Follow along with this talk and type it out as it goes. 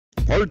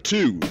Part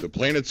 2, the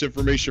planet's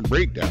information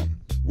breakdown.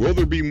 Will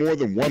there be more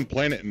than one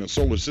planet in the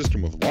solar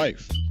system with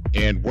life?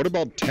 And what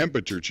about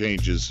temperature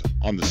changes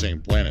on the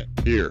same planet?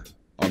 Here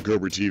on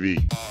Cobra TV.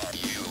 Are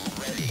you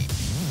ready?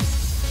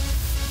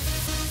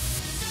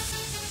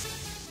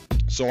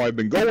 So I've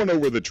been going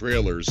over the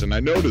trailers and I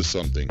noticed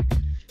something.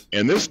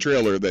 In this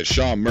trailer that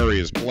Sean Murray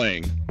is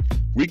playing,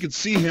 we could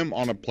see him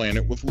on a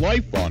planet with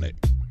life on it.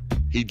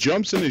 He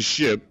jumps in his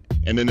ship,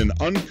 and in an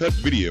uncut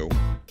video,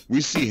 we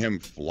see him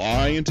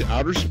fly into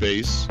outer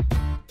space,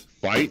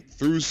 fight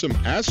through some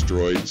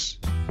asteroids,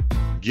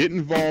 get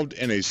involved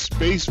in a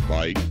space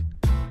fight,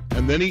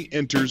 and then he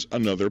enters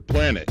another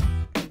planet.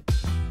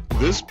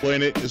 This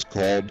planet is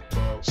called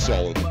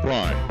Soleth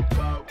Prime.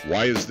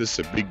 Why is this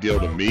a big deal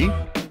to me?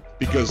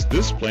 Because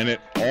this planet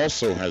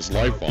also has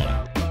life on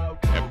it.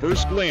 At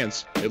first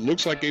glance, it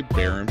looks like a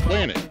barren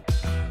planet,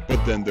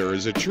 but then there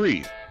is a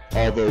tree,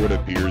 although it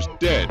appears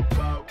dead.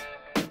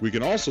 We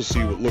can also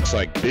see what looks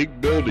like big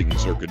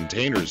buildings or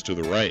containers to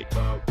the right.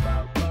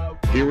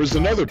 Here is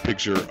another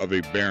picture of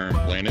a barren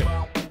planet,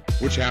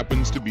 which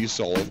happens to be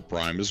Soleth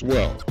Prime as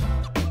well.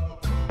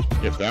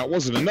 If that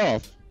wasn't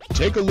enough,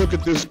 take a look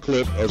at this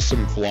clip of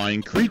some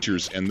flying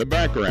creatures in the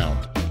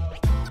background.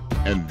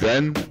 And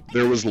then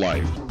there was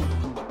life.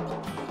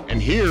 And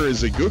here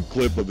is a good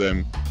clip of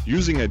them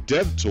using a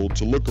dev tool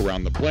to look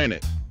around the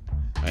planet.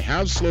 I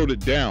have slowed it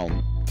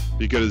down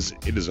because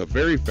it is a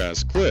very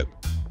fast clip.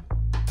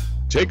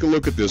 Take a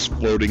look at this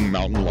floating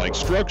mountain-like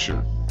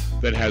structure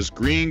that has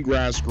green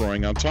grass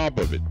growing on top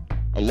of it,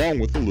 along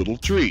with a little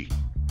tree.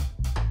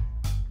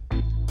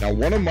 Now,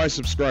 one of my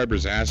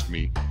subscribers asked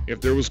me if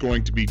there was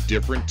going to be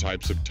different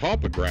types of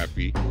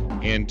topography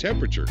and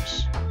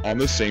temperatures on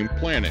the same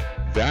planet.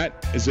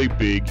 That is a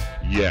big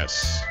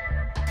yes.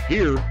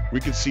 Here,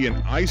 we can see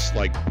an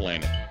ice-like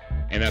planet,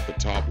 and at the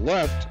top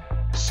left,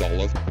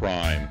 Soleth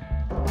Prime.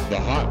 The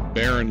hot,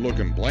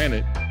 barren-looking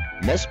planet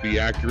must be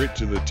accurate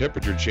to the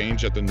temperature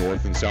change at the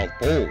North and South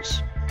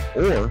Poles,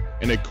 or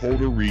in a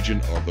colder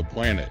region of the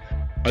planet.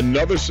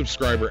 Another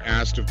subscriber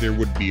asked if there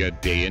would be a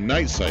day and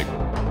night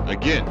cycle.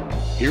 Again,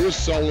 here is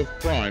Soleth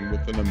Prime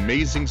with an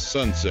amazing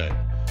sunset.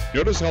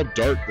 Notice how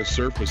dark the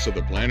surface of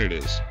the planet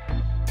is,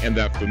 and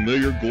that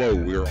familiar glow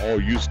we are all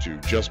used to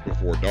just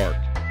before dark.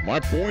 My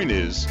point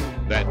is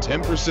that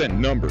 10%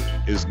 number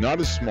is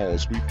not as small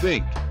as we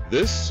think.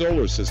 This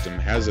solar system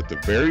has at the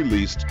very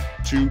least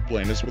 2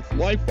 planets with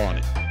life on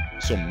it.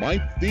 So my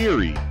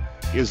theory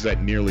is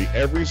that nearly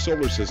every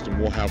solar system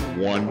will have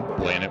 1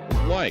 planet with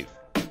life,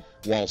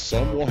 while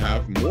some will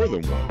have more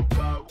than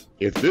one.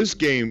 If this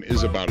game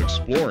is about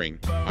exploring,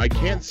 I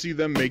can't see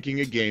them making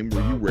a game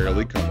where you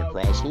rarely come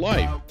across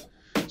life.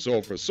 So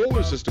if a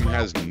solar system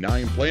has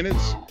 9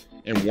 planets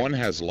and 1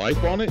 has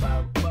life on it,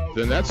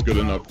 then that's good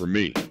enough for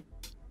me.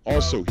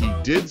 Also, he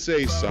did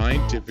say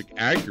scientific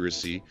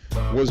accuracy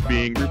was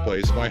being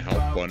replaced by how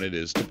fun it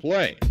is to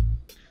play.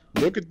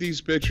 Look at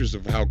these pictures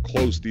of how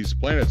close these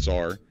planets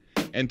are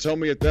and tell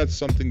me if that's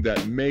something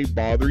that may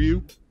bother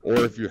you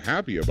or if you're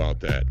happy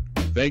about that.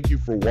 Thank you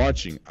for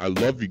watching. I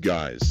love you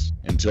guys.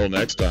 Until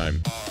next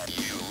time.